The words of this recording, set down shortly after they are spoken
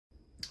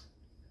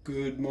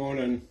Good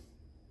morning,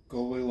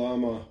 Goalie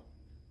Llama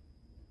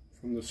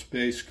from the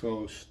Space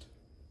Coast.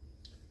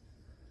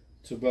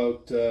 It's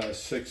about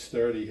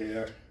 6:30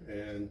 here,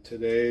 and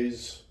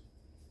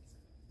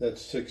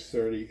that's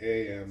 6:30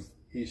 a.m.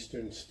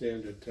 Eastern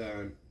Standard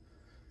Time.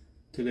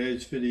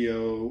 Today's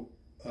video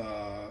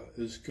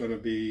is going to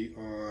be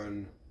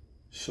on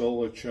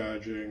solar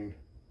charging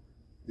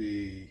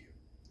the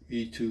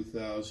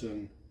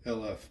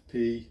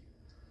E2000LFP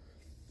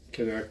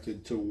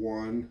connected to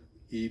one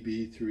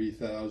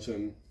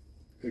EB3000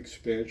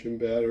 Expansion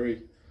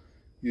Battery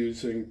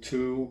using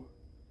two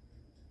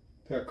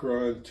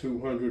PECRON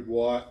 200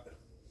 watt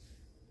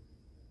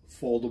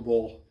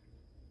foldable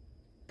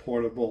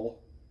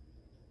portable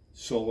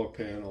solar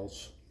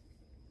panels,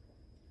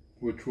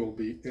 which will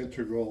be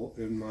integral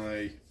in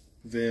my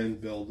van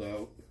build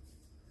out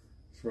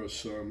for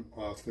some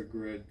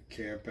off-the-grid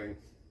camping.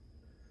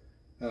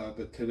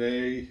 But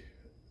today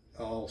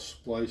I'll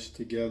splice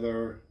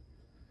together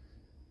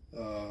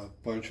a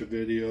bunch of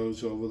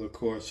videos over the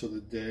course of the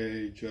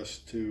day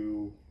just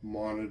to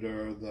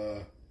monitor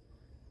the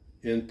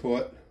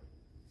input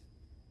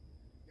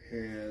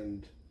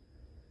and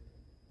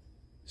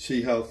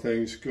see how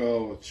things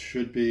go. It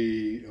should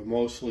be a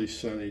mostly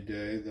sunny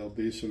day. There'll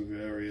be some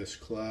various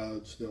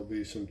clouds. There'll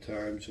be some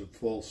times of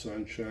full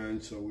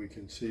sunshine, so we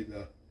can see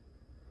the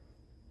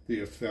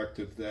effect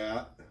of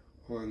that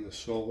on the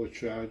solar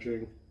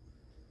charging.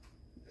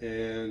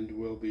 And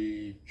we'll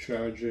be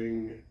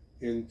charging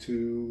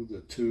into the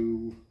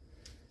two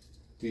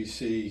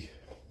DC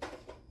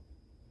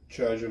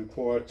charging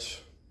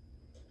ports,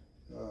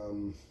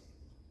 and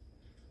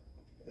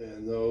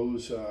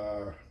those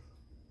are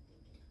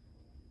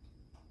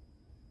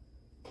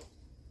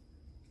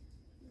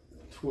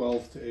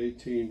 12 to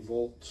 18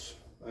 volts.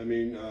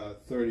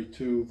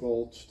 32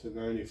 volts to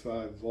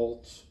 95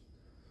 volts.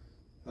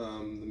 The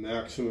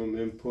maximum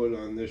input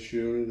on this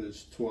unit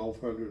is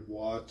 1200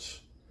 watts.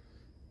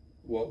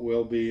 What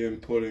we'll be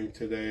inputting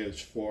today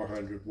is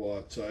 400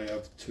 watts. I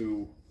have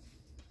two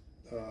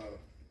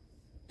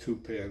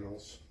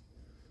panels,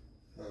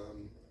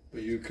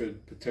 but you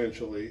could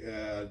potentially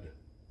add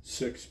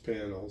 6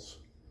 panels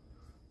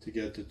to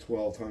get to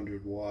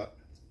 1200 watt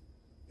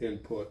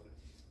input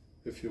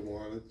if you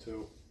wanted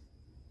to.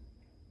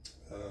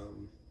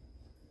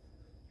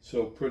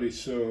 So pretty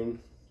soon,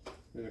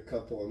 in a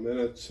couple of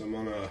minutes, I'm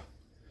gonna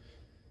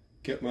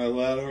get my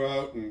ladder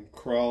out and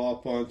crawl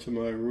up onto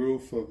my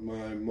roof of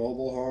my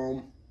mobile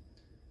home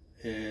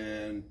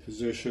and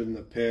position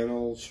the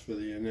panels for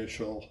the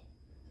initial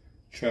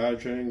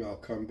charging. I'll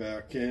come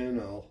back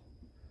in,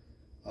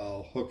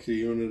 I'll hook the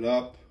unit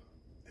up,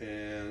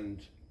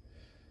 and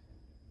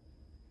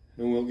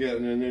we'll get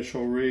an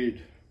initial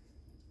read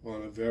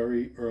on a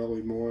very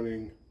early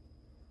morning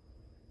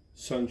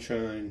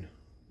sunshine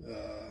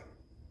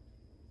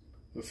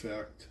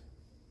effect.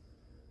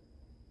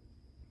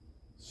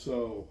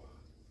 So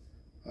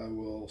I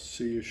will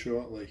see you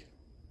shortly.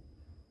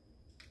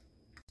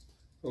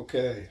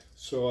 Okay,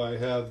 so I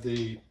have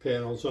the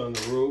panels on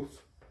the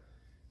roof,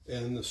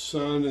 and the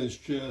sun is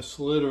just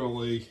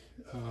literally,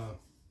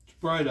 it's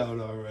bright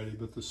out already,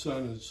 but the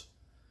sun is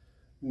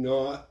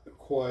not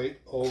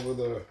quite over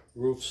the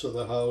roofs of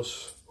the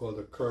house or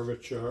the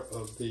curvature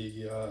of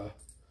the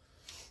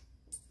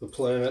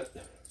planet.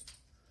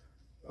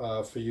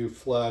 For you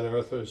flat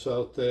earthers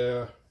out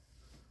there,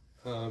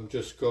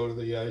 just go to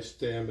the ice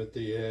dam at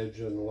the edge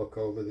and look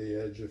over the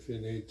edge if you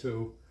need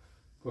to.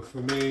 But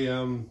for me,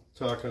 I'm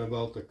talking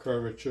about the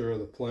curvature of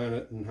the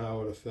planet and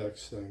how it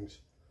affects things.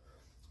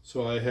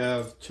 So I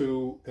have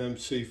two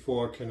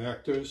MC4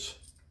 connectors.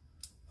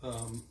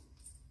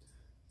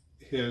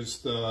 Here's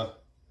the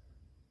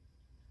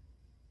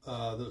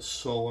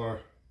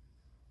solar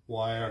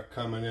wire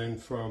coming in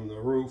from the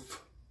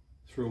roof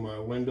through my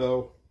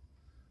window.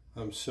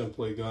 I'm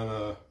simply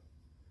gonna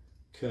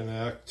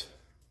connect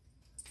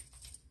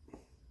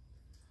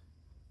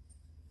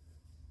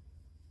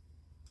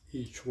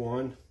each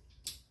one,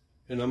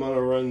 and I'm going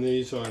to run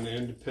these on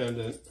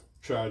independent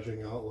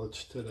charging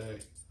outlets today,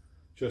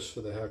 just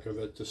for the heck of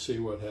it, to see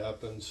what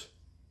happens.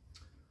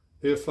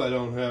 If I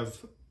don't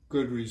have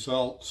good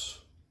results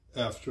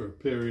after a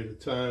period of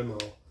time,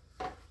 I'll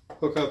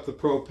hook up the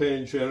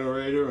propane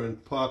generator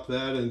and pop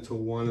that into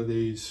one of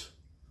these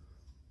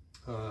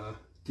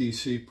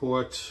DC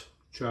ports,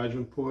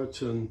 charging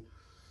ports, and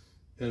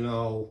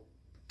I'll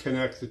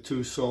connect the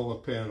two solar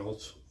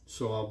panels,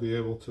 so I'll be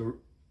able to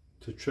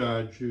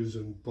charge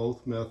using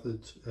both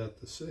methods at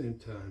the same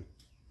time.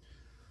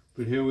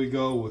 But here we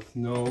go with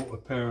no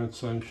apparent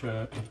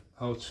sunshine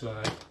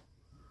outside.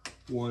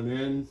 One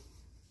in.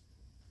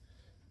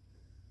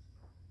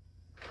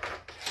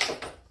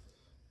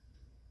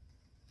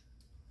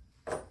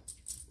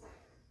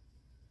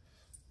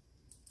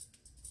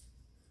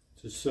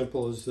 It's as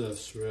simple as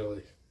this,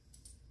 really.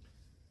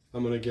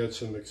 I'm going to get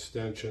some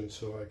extensions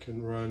so I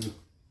can run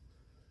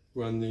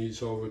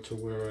these over to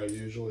where I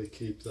usually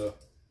keep the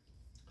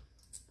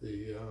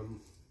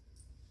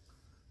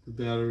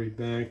battery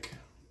bank,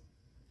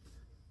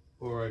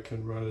 or I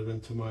can run it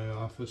into my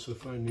office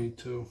if I need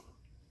to.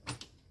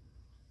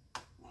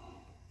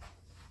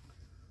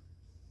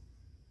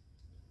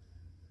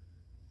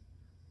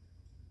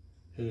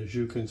 And as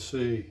you can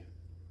see,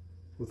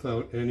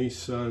 without any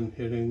sun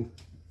hitting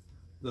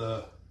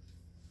the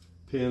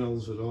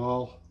panels at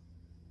all,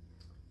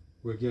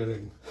 we're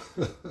getting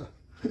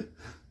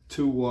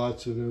 2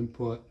 watts of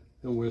input,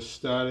 and we're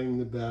starting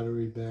the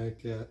battery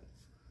bank at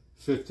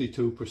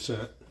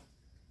 52%.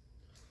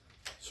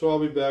 So I'll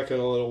be back in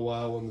a little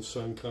while when the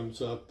sun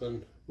comes up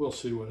and we'll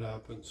see what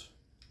happens.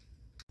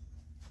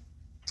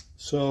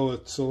 So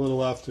it's a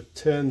little after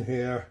 10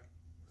 here.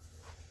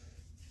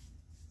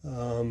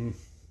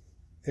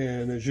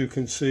 And as you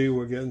can see,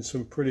 we're getting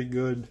some pretty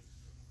good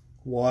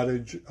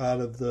wattage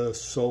out of the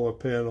solar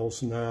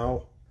panels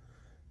now.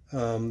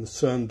 The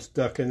sun's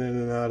ducking in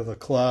and out of the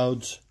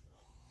clouds,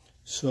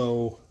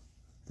 so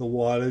the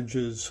wattage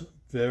is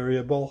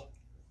variable,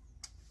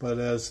 but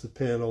as the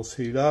panels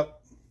heat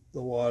up, the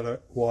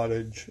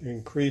wattage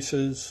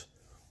increases.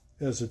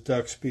 As it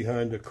ducks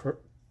behind a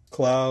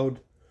cloud,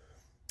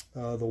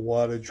 the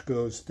wattage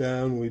goes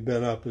down. We've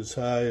been up as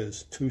high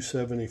as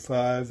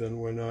 275, and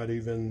we're not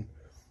even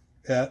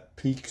at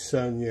peak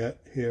sun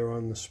yet here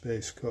on the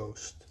Space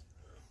Coast.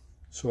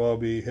 So I'll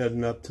be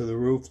heading up to the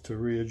roof to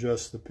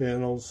readjust the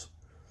panels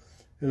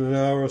in an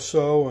hour or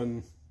so,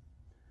 and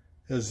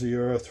as the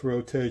Earth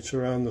rotates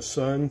around the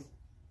sun,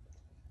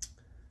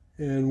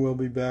 and we'll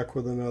be back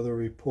with another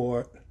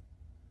report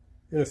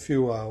in a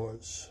few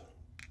hours.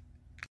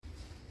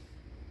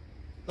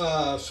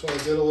 So I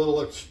did a little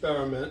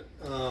experiment.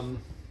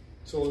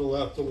 It's a little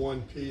after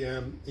 1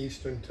 p.m.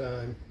 Eastern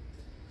Time.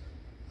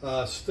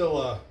 Still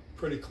a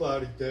pretty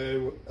cloudy day,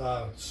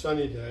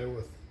 sunny day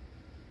with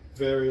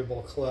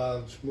variable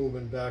clouds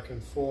moving back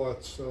and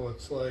forth, so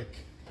it's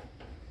like,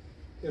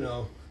 you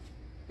know,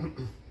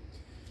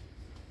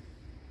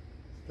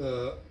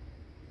 the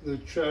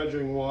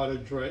charging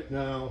wattage right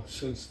now,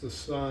 since the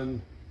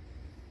sun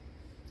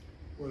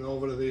went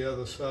over to the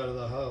other side of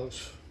the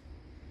house,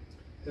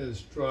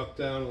 has dropped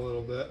down a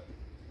little bit.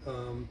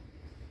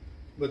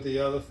 But the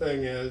other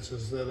thing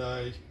is that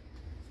I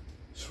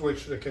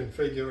switched the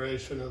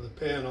configuration of the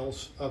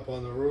panels up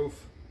on the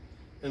roof,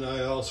 and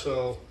I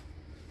also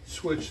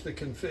switch the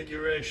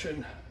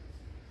configuration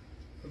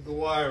of the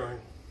wiring.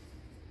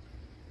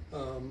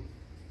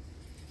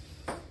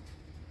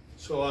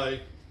 So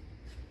I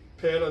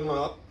paired them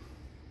up,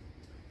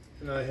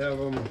 and I have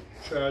them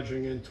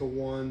charging into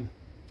one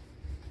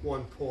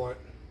port,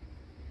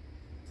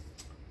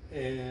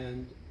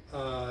 and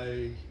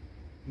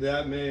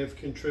that may have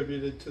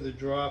contributed to the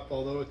drop,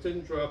 although it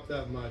didn't drop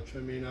that much. I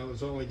mean, I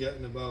was only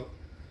getting about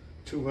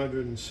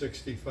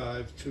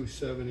 265,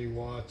 270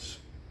 watts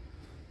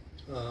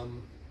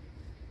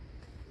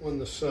when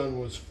the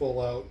sun was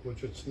full out,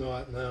 which it's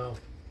not now.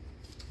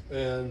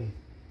 And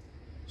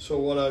so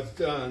what I've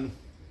done,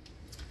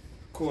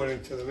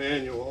 according to the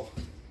manual,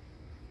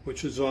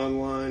 which is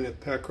online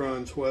at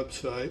Pecron's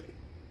website,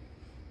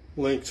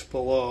 links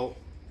below,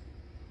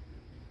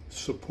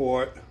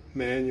 support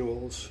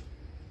manuals,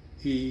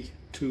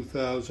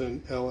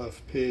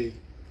 E2000LFP.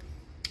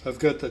 I've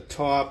got the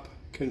top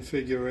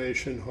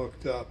configuration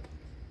hooked up.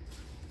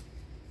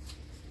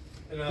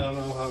 And I don't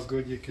know how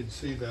good you can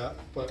see that,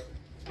 but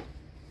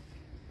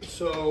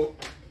so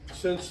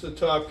since the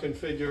top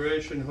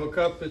configuration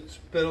hookup, it's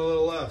been a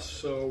little less.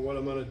 So what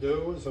I'm going to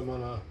do is I'm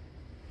going to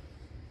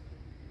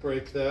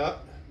break that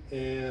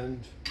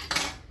and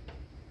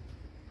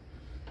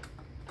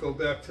go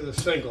back to the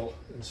single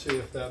and see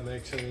if that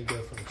makes any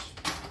difference.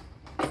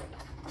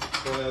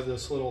 So I have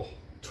this little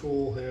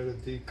tool here to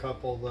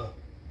decouple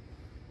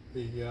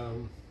the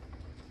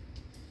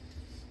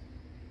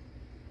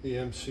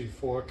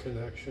MC4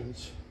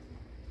 connections.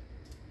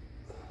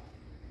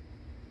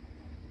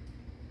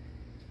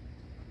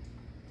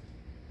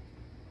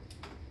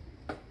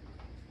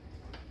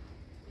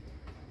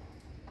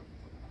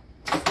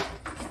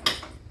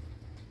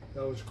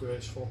 That was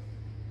graceful.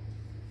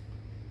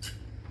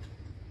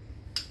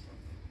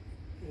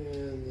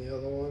 And the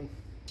other one.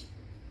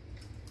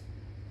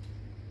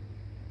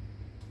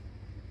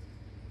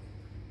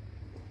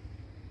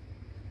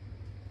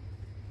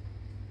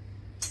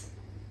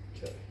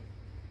 Okay.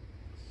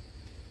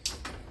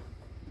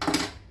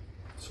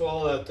 So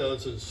all that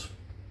does is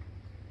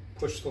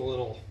push the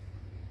little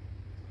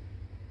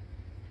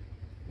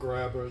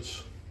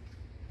grabbers.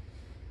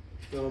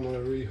 Then I'm going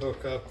to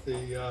rehook up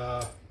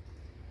the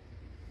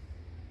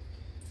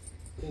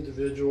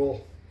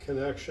individual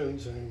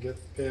connections and get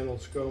the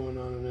panels going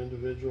on an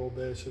individual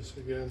basis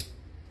again,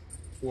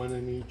 one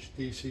in each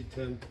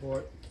DC-10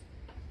 port.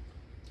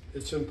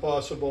 It's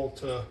impossible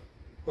to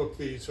hook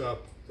these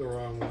up the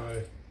wrong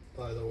way,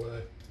 by the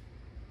way,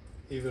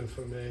 even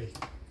for me,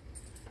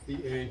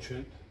 the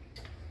ancient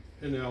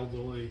and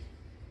elderly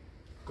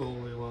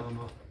Goli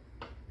Lama.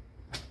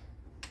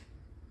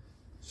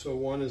 So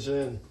one is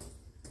in.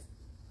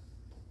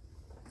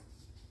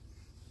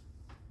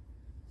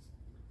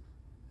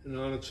 And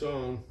on its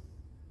own,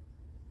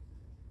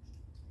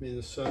 I mean,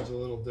 the sun's a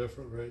little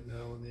different right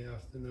now in the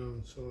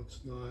afternoon, so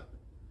it's not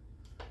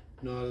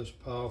as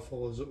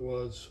powerful as it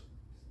was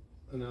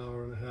an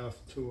hour and a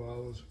half, 2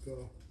 hours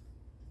ago.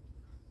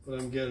 But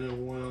I'm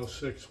getting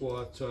 106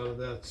 watts out of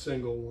that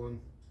single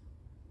one.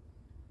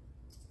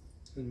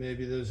 And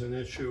maybe there's an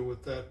issue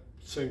with that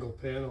single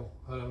panel,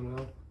 I don't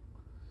know.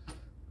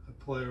 I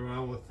play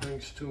around with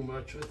things too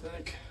much, I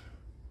think.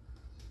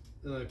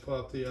 Then I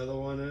pop the other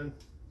one in,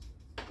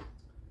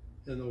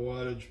 and the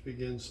wattage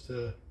begins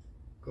to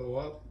go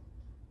up.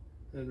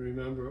 And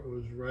remember, it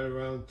was right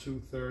around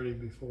 230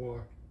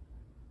 before.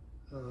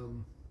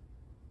 And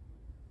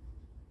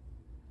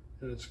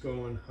it's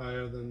going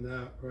higher than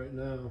that right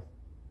now.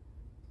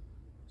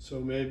 So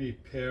maybe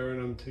pairing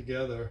them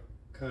together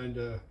kind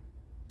of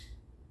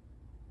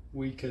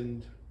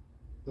weakened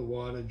the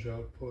wattage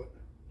output.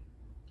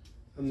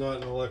 I'm not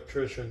an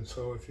electrician,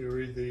 so if you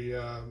read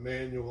the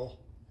manual,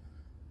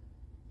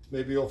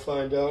 maybe you'll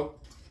find out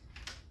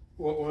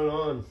what went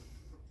on.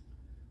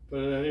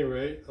 But at any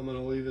rate, I'm going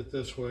to leave it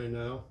this way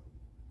now.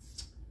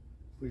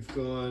 We've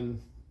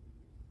gone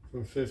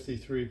from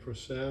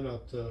 53%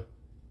 up to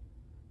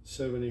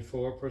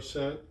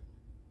 74%.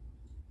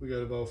 We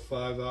got about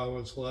 5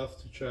 hours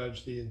left to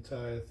charge the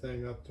entire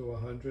thing up to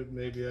 100.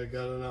 Maybe I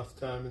got enough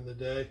time in the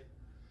day.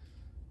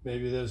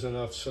 Maybe there's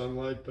enough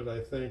sunlight, but I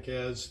think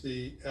as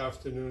the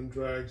afternoon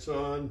drags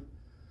on,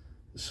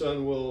 the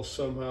sun will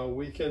somehow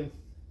weaken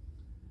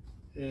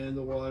and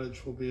the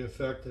wattage will be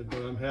affected.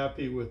 But I'm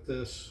happy with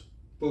this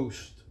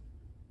boost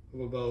of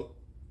about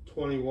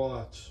 20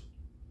 watts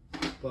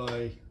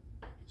by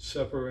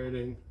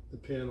separating the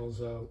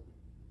panels out.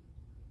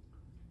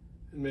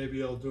 And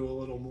maybe I'll do a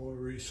little more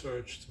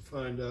research to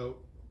find out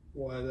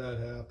why that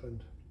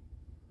happened.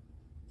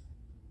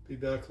 Be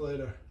back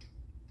later.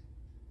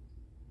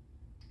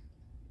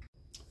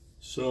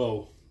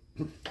 So,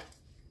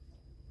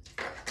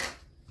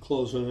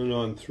 closing in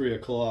on 3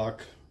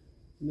 o'clock.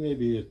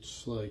 Maybe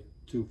it's like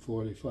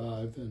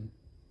 2:45 and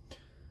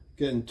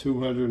getting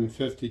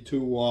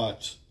 252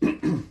 watts.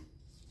 In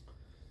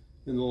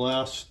the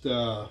last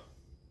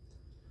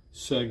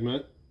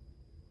segment,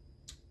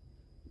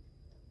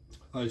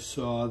 I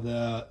saw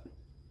that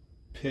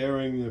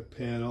pairing the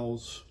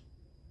panels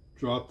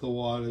dropped the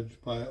wattage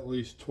by at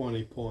least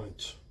 20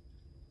 points,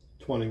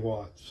 20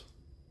 watts,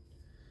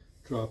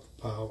 drop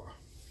the power.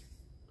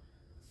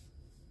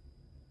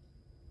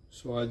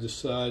 So I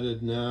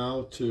decided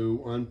now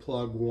to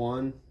unplug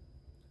one,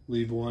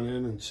 leave one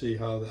in and see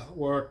how that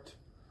worked,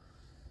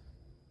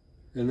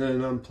 and then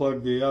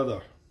unplug the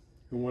other.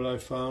 And what I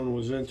found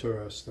was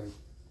interesting.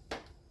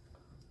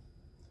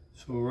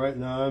 So right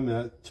now I'm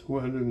at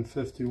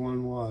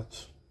 251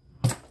 watts.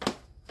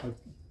 I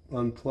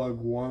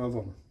unplugged one of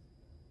them.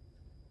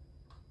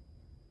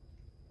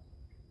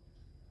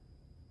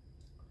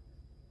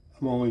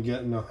 I'm only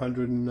getting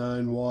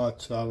 109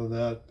 watts out of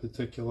that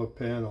particular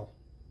panel.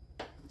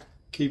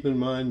 Keep in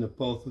mind that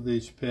both of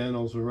these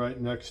panels are right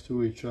next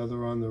to each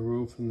other on the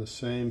roof in the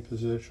same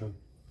position.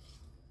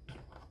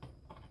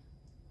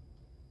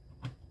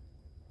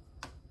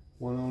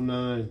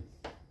 109.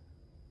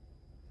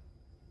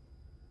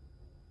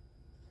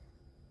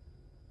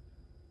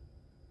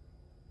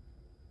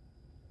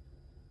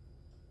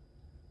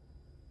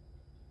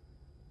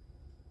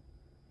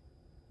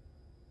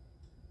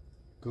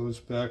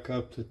 Goes back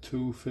up to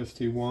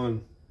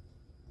 251.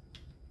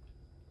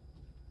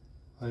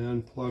 I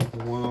unplugged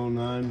the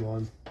 109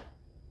 one.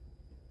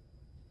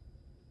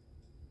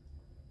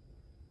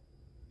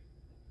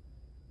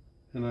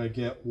 And I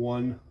get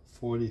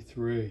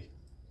 143.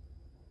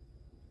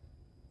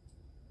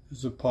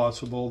 Is it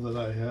possible that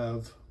I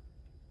have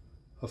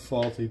a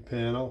faulty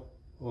panel,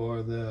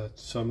 or that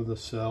some of the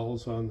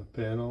cells on the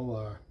panel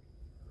are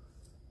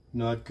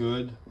not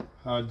good?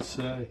 Hard to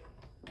say.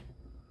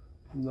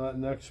 I'm not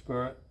an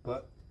expert,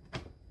 but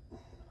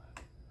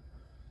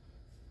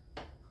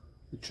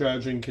the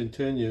charging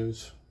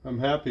continues. I'm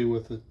happy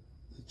with it.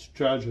 It's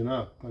charging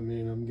up. I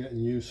mean, I'm getting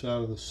use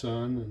out of the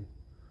sun, and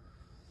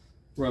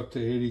we're up to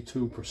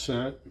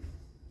 82%.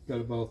 Got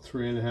about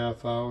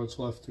 3.5 hours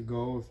left to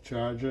go of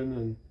charging,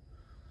 and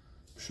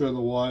I'm sure the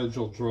wattage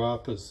will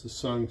drop as the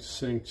sun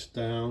sinks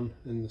down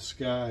in the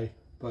sky,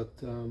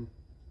 but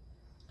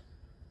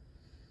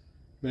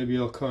maybe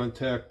I'll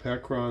contact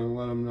Pecron and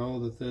let them know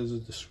that there's a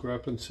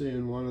discrepancy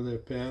in one of their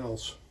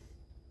panels.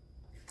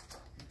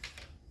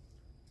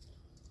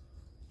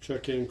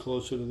 Check in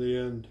closer to the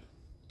end.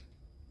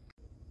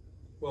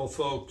 Well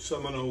folks,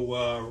 I'm going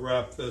to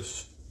wrap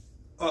this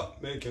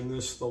up, making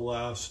this the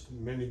last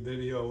mini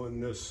video in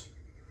this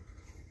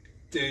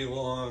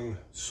day-long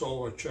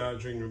solar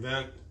charging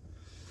event.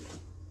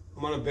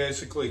 I'm going to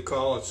basically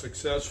call it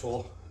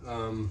successful.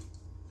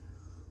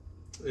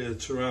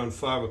 It's around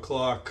 5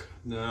 o'clock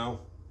now,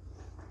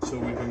 so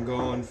we've been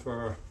going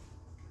for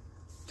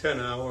 10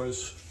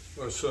 hours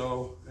or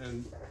so,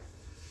 and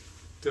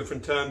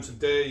different times of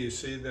day you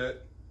see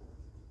that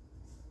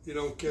you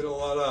don't get a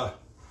lot of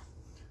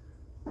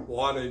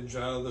wattage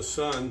out of the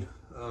sun,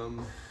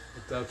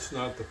 but that's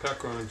not the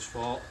Pecron's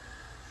fault.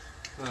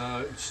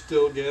 It's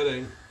still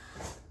getting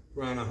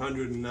around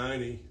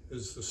 190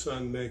 as the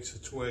sun makes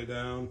its way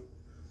down.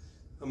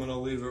 I'm going to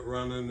leave it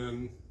running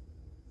and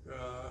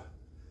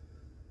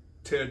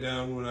tear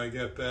down when I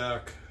get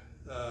back.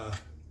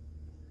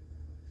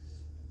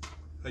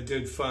 I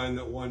did find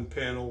that one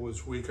panel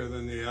was weaker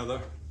than the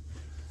other,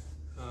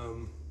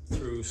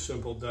 through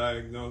simple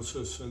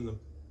diagnosis in the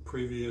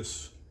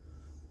previous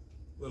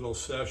little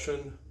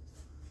session.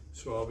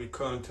 So I'll be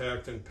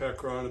contacting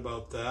Pecron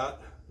about that.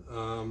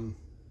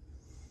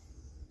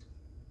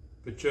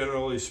 But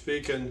generally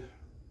speaking,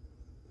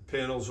 the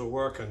panels are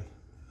working.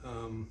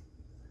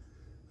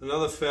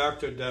 Another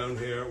factor down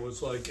here, it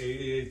was like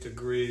 88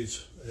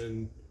 degrees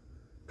and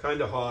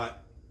kind of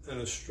hot and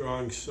a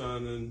strong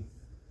sun, and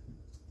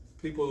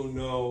people who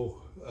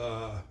know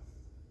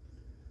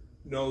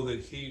that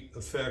heat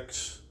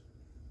affects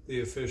the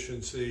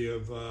efficiency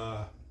of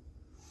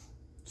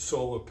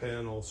solar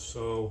panels.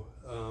 So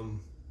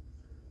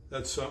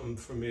that's something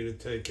for me to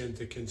take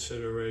into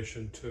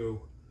consideration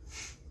too.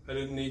 I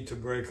didn't need to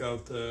break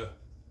out the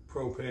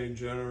propane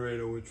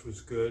generator, which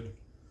was good,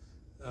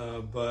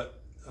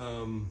 but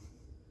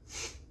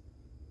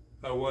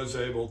I was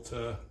able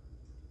to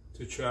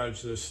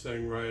charge this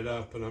thing right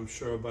up, and I'm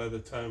sure by the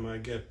time I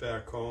get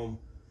back home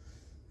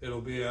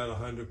it'll be at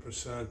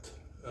 100%.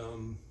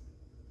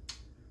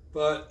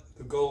 But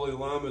the Goalie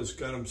Llama's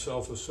got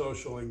himself a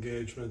social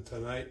engagement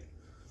tonight.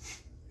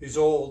 He's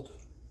old,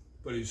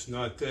 but he's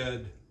not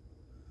dead.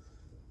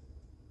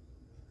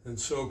 And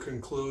so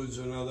concludes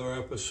another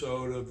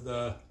episode of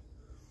the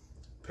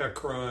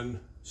Pecron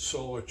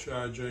solar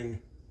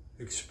charging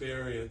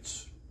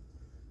experience.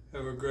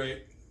 Have a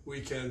great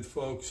weekend,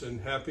 folks, and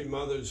happy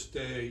Mother's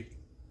Day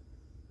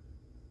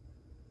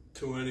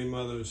to any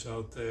mothers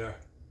out there.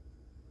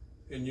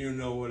 And you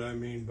know what I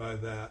mean by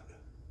that.